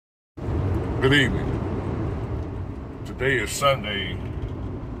Good evening. Today is Sunday,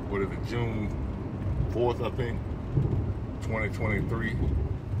 what is it, June 4th, I think, 2023.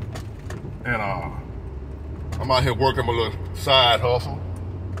 And I'm out here working my little side hustle,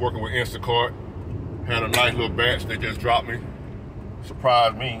 working with Instacart. Had a nice little batch they just dropped me.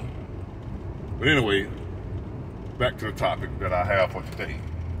 Surprised me. But anyway, back to the topic that I have for today.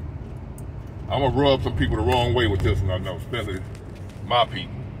 I'm gonna rub some people the wrong way with this one, I know, especially my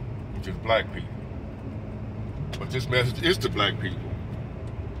people, which is black people. But this message is to black people.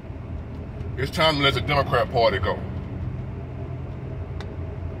 It's time to let the Democrat Party go.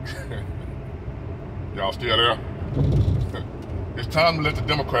 Y'all still there? It's time to let the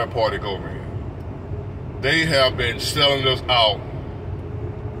Democrat Party go, man. They have been selling us out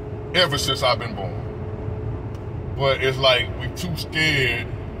ever since I've been born. But it's like we're too scared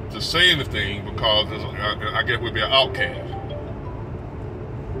to say anything because I guess we'd be an outcast.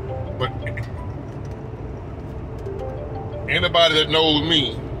 But anybody that knows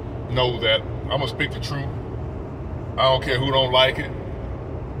me knows that I'm gonna speak the truth. I don't care who don't like it.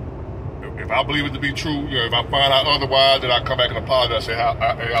 If I believe it to be true, if I find out otherwise, then I come back and apologize and say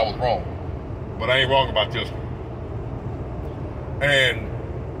I was wrong. But I ain't wrong about this one. And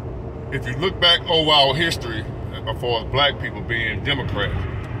if you look back over our history as far as black people being Democrats,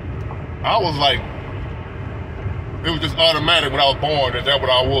 I was like, it was just automatic when I was born that that's what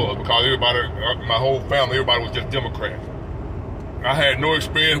I was, because everybody, my whole family, everybody was just Democrats. I had no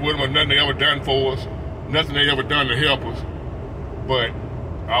experience with them or nothing they ever done for us, nothing they ever done to help us, but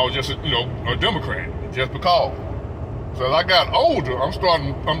I was just, a Democrat, just because. So as I got older, I'm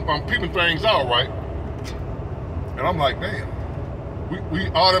peeping things out, right? And I'm like, man, we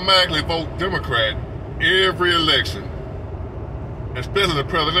automatically vote Democrat every election, especially the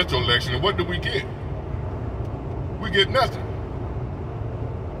presidential election, and what do we get? We get nothing.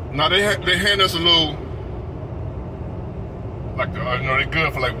 Now they hand us a little, like they're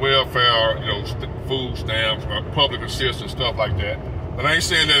good for like welfare, food stamps, public assistance, stuff like that. But I ain't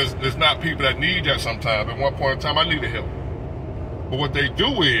saying that there's not people that need that sometimes. At one point in time, I needed help. But what they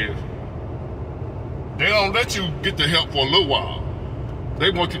do is, they don't let you get the help for a little while.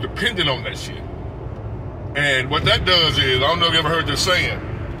 They want you dependent on that shit. And what that does is, I don't know if you ever heard this saying,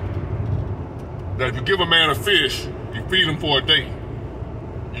 that if you give a man a fish, you feed him for a day.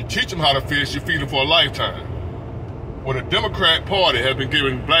 You teach him how to fish, you feed him for a lifetime. Well, the Democrat Party has been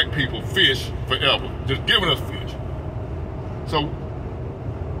giving black people fish forever, just giving us fish. So,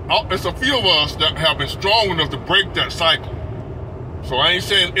 it's a few of us that have been strong enough to break that cycle. So I ain't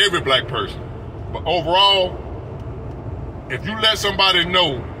saying every black person, but overall, if you let somebody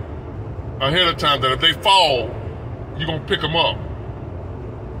know ahead of time that if they fall, you're gonna pick them up,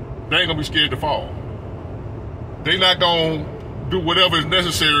 they ain't gonna be scared to fall. They not gonna do whatever is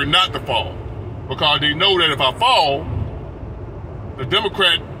necessary not to fall, because they know that if I fall, the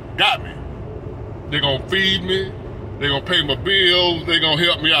Democrat got me. They're gonna feed me, they're gonna pay my bills, they're gonna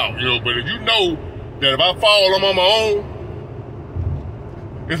help me out, But if you know that if I fall, I'm on my own,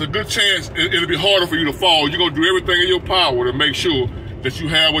 it's a good chance it'll be harder for you to fall. You're gonna do everything in your power to make sure that you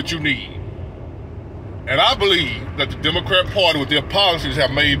have what you need. And I believe that the Democrat Party with their policies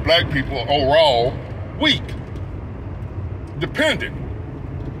have made black people overall weak, dependent.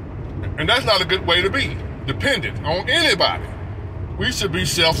 And that's not a good way to be, dependent on anybody. We should be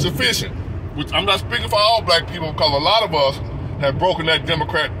self-sufficient. Which I'm not speaking for all black people, because a lot of us have broken that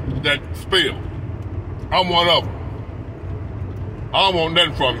Democrat, that spell. I'm one of them. I don't want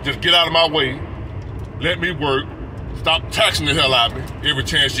nothing from you. Just get out of my way. Let me work. Stop taxing the hell out of me every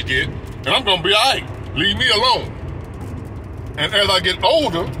chance you get. And I'm going to be all right. Leave me alone. And as I get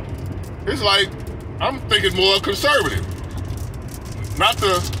older, it's like I'm thinking more conservative. Not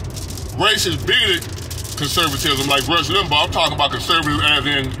the racist, bigoted conservatism like Rush Limbaugh. I'm talking about conservative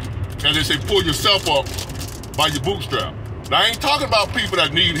as they say, pull yourself up by your bootstrap. Now, I ain't talking about people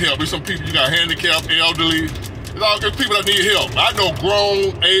that need help. There's some people you got handicapped, elderly. There's people that need help. I know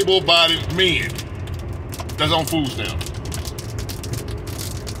grown, able-bodied men that's on food stamps.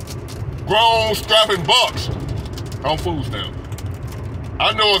 Grown, strapping bucks on food stamps.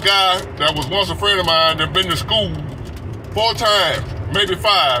 I know a guy that was once a friend of mine that been to school 4 times, maybe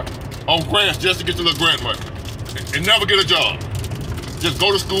 5, on grants just to get the little grant money and never get a job. Just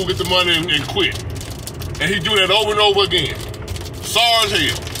go to school, get the money, and quit. And he do that over and over again. Sorry as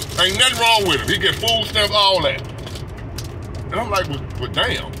hell. Ain't nothing wrong with him. He get food stamps, all that. And I'm like, well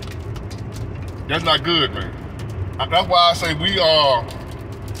damn. That's not good, man. That's why I say we are.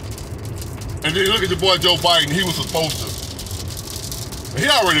 And then look at your boy Joe Biden. He was supposed to. He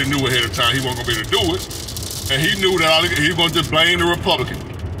already knew ahead of time he wasn't going to be able to do it. And he knew that he was going to just blame the Republicans.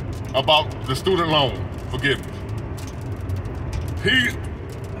 about the student loan forgiveness. He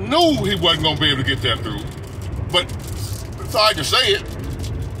knew he wasn't going to be able to get that through, but decided to say it.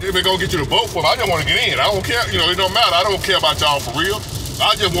 If they're going to get you to vote for it, I just want to get in. I don't care. It don't matter. I don't care about y'all for real.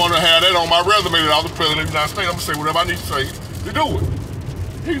 I just want to have that on my resume that I was the president of the United States. I'm going to say whatever I need to say to do it.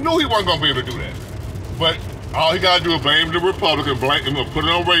 He knew he wasn't going to be able to do that. But all he got to do is blame the Republican, put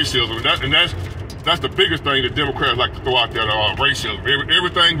it on racism. And that's the biggest thing that Democrats like to throw out there, racism.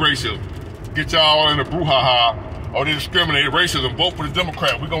 Everything racism. Get y'all in the brouhaha, or they discriminate racism. Vote for the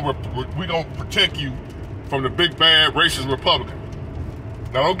Democrat. We're gonna protect you from the big bad racist Republican.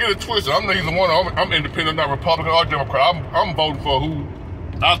 Now don't get it twisted. I'm neither one. I'm independent, not Republican or Democrat. I'm voting for who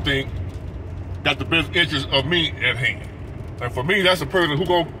I think got the best interest of me at hand. And for me, that's the person who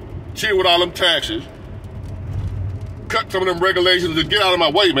gonna chill with all them taxes, cut some of them regulations, and get out of my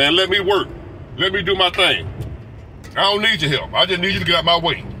way, man. Let me work. Let me do my thing. I don't need your help. I just need you to get out of my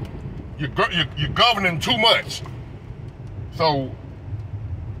way. You're governing too much. So,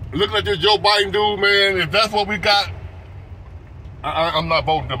 looking at this Joe Biden dude, man, if that's what we got, I'm not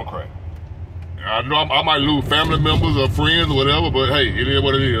voting Democrat. I know I might lose family members or friends or whatever, but hey, it is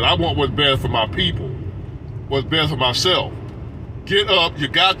what it is. I want what's best for my people, what's best for myself. Get up. You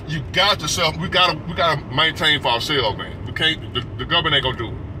got yourself. We gotta maintain for ourselves, man. We can't. The government ain't gonna do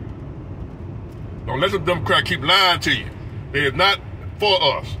it. Don't let the Democrats keep lying to you. They are not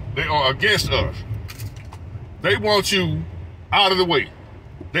for us. They are against us. They want you out of the way.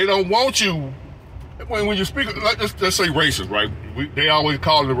 They don't want you. When you speak, let's say racist, right? They always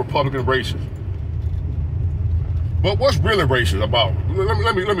call the Republican racist. But what's really racist about it?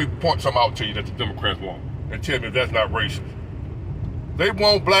 Let me point something out to you that the Democrats want, and tell me if that's not racist. They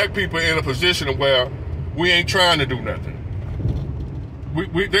want black people in a position where we ain't trying to do nothing.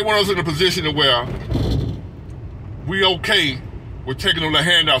 They want us in a position where we okay with taking on the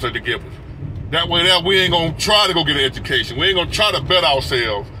handouts that they give us. That way we ain't gonna try to go get an education. We ain't gonna try to better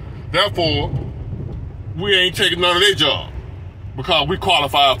ourselves. Therefore, we ain't taking none of their job because we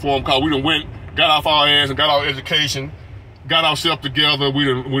qualified for them, because we done went, got off our ass and got our education, got ourselves together. We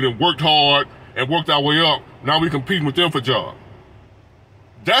done worked hard and worked our way up. Now we competing with them for jobs.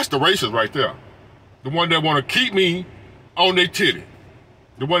 That's the racist right there. The one that want to keep me on their titty.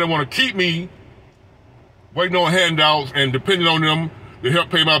 The one that want to keep me waiting on handouts and depending on them to help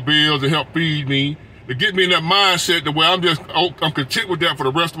pay my bills, to help feed me, to get me in that mindset to where I'm content with that for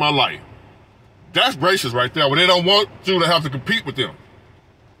the rest of my life. That's racist right there. When they don't want you to have to compete with them.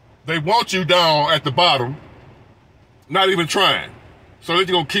 They want you down at the bottom, not even trying. So they're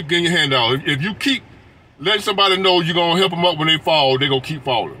going to keep getting your handout. If you keep letting somebody know you're going to help them up when they fall, they're going to keep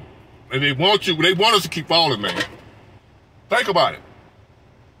falling. And they want us to keep falling, man. Think about it.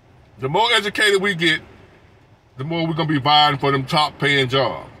 The more educated we get, the more we're going to be vying for them top paying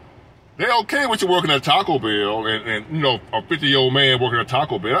jobs. They're okay with you working at Taco Bell and a 50-year-old man working at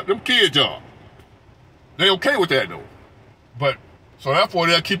Taco Bell. Them kid jobs. They okay with that though. But, so therefore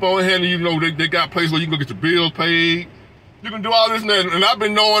they'll keep on handing you, they got places where you can go get your bills paid. You can do all this and that. And I've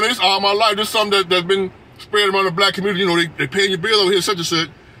been knowing this all my life. This is something that's been spread around the black community. They paying your bill over here, such and such.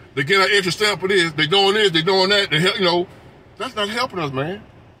 They get an extra stamp for this. They doing this, they doing that. That's not helping us, man.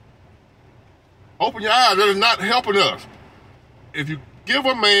 Open your eyes. That is not helping us. If you give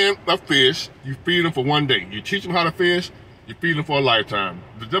a man a fish, you feed him for one day. You teach him how to fish, you feed him for a lifetime.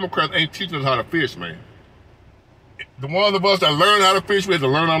 The Democrats ain't teaching us how to fish, man. The ones of us that learn how to fish, we had to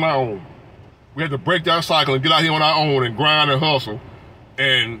learn on our own. We had to break that cycle and get out here on our own and grind and hustle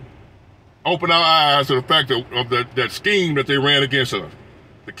and open our eyes to the fact of that scheme that they ran against us.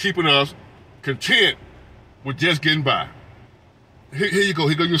 To keeping us content with just getting by. Here you go.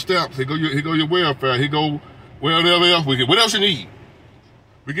 Here go your stamps. Here go your welfare. Here go whatever else we get. What else you need?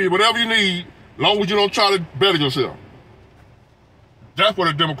 We give you whatever you need, as long as you don't try to better yourself. That's what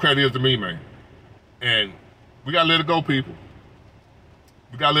a Democrat is to me, man. And we gotta let it go, people.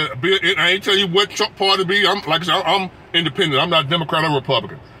 We gotta let it be. I ain't tell you what Trump party be. I'm independent. I'm not Democrat or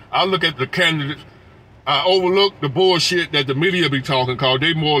Republican. I look at the candidates. I overlook the bullshit that the media be talking, cause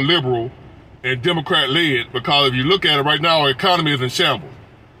they more liberal and Democrat-led, because if you look at it right now, our economy is in shambles.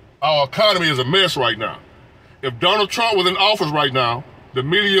 Our economy is a mess right now. If Donald Trump was in office right now, the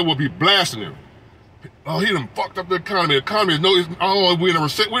media would be blasting him. Oh, he done fucked up the economy. The economy is we're in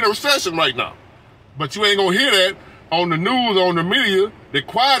a recession right now. But you ain't gonna hear that on the news, on the media. They're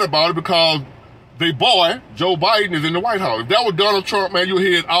quiet about it because they boy, Joe Biden, is in the White House. If that was Donald Trump, man, you'll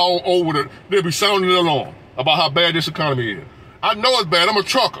hear it all over they'll be sounding the alarm about how bad this economy is. I know it's bad. I'm a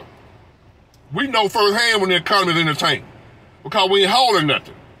trucker. We know firsthand when the economy is in the tank because we ain't hauling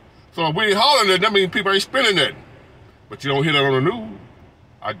nothing. So if we ain't hauling that means people ain't spending nothing. But you don't hear that on the news.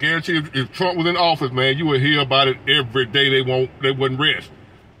 I guarantee if Trump was in office, man, you would hear about it every day. They wouldn't rest.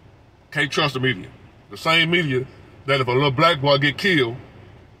 Can't trust the media. The same media that if a little black boy get killed,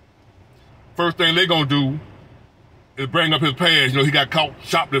 first thing they gonna do is bring up his past. You know, he got caught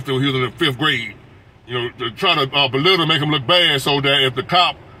shoplifting when he was in the 5th grade. You know, to try to belittle, make him look bad, so that if the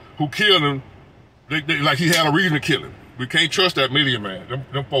cop who killed him, like he had a reason to kill him. We can't trust that media, man.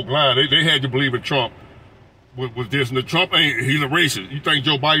 Them folk lying. They had you believing Trump was this, and the Trump he's a racist. You think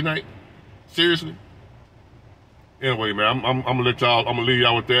Joe Biden ain't? Seriously? Anyway, man, I'm gonna let y'all. I'm gonna leave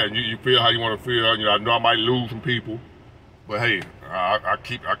y'all with that, and you feel how you want to feel. You know, I know I might lose some people, but hey, I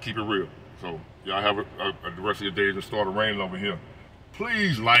keep it real. So y'all have the rest of your days and start raining over here.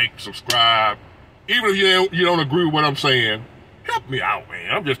 Please like, subscribe. Even if you don't agree with what I'm saying, help me out,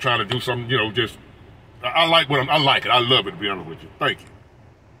 man. I'm just trying to do something. You know, I like I like it. I love it, to be honest with you. Thank you.